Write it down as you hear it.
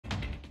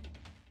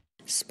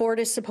Sport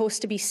is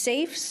supposed to be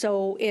safe,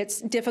 so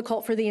it's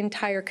difficult for the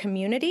entire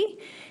community.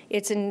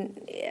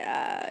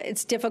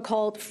 It's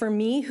difficult for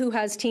me, who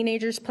has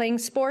teenagers playing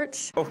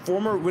sports. A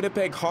former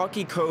Winnipeg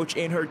hockey coach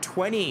in her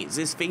 20s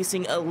is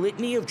facing a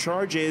litany of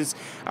charges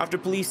after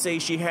police say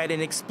she had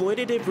an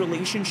exploitative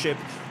relationship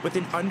with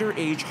an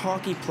underage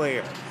hockey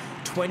player.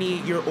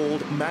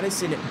 20-year-old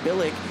Madison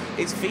Billick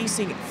is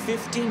facing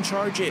 15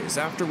 charges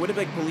after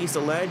Winnipeg police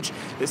allege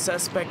the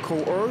suspect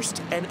coerced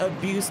and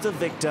abused the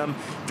victim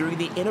during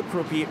the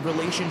inappropriate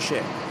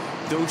relationship.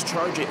 Those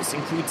charges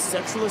include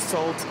sexual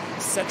assault,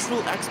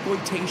 sexual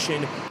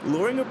exploitation,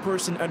 luring a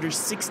person under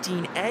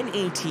 16 and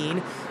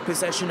 18,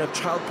 possession of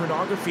child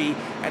pornography,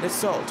 and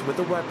assault with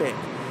a weapon.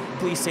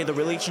 Police say the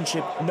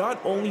relationship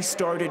not only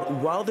started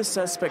while the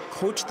suspect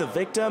coached the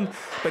victim,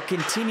 but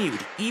continued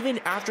even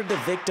after the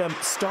victim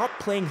stopped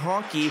playing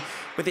hockey,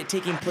 with it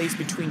taking place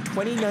between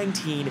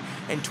 2019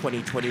 and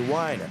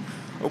 2021.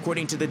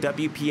 According to the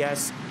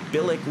WPS,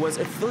 Billick was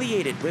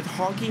affiliated with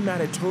Hockey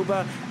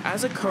Manitoba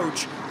as a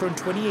coach from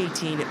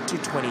 2018 to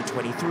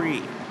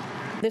 2023.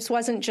 This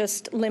wasn't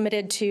just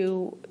limited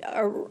to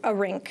a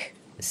rink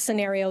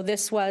scenario.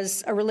 This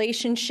was a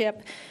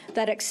relationship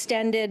that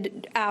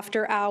extended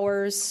after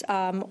hours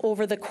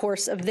over the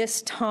course of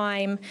this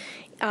time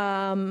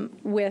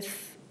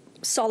with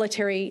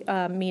solitary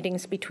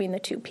meetings between the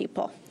two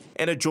people.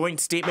 In a joint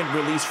statement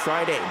released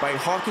Friday by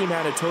Hockey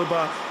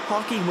Manitoba,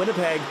 Hockey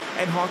Winnipeg,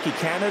 and Hockey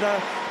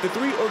Canada, the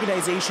three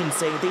organizations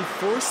say they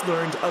first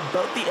learned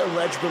about the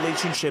alleged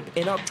relationship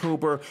in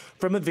October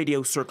from a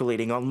video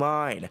circulating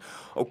online.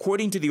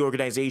 According to the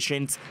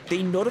organizations,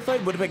 they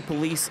notified Winnipeg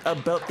police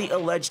about the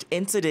alleged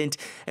incident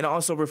and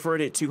also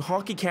referred it to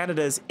Hockey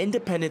Canada's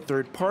independent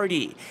third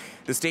party.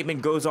 The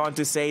statement goes on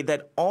to say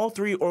that all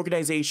three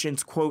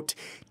organizations, quote,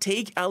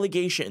 take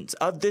allegations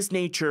of this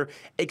nature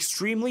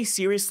extremely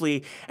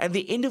seriously, and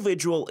the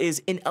individual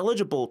is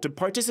ineligible to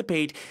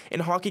participate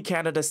in Hockey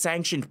Canada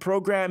sanctioned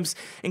programs,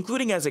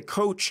 including as a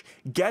coach,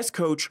 guest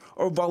coach,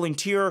 or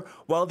volunteer,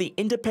 while the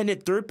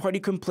independent third-party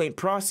complaint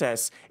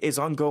process is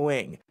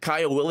ongoing.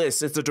 Kyle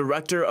Willis is the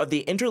director of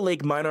the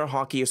Interlake Minor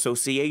Hockey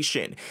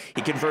Association.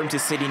 He confirmed to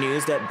City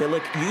News that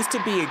Billick used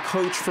to be a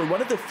coach for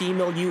one of the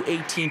female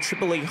U18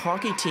 AAA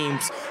hockey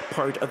teams,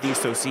 part of the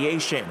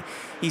association.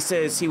 He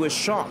says he was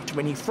shocked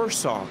when he first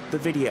saw the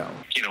video.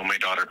 You know, my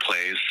daughter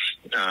plays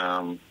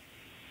kind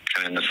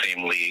of in the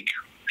same league,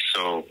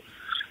 so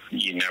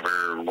you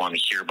never want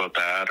to hear about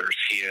that or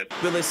see it.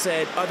 Willis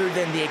said other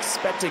than the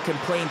expected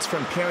complaints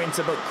from parents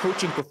about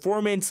coaching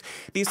performance,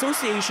 the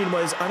association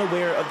was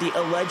unaware of the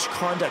alleged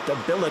conduct of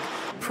Billick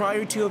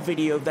prior to a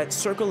video that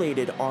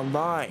circulated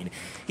online.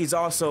 He's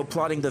also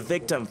applauding the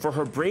victim for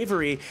her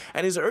bravery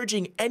and is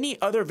urging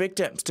any other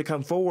victims to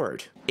come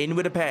forward. In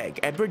Winnipeg,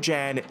 Edward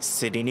Jan,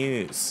 City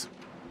News.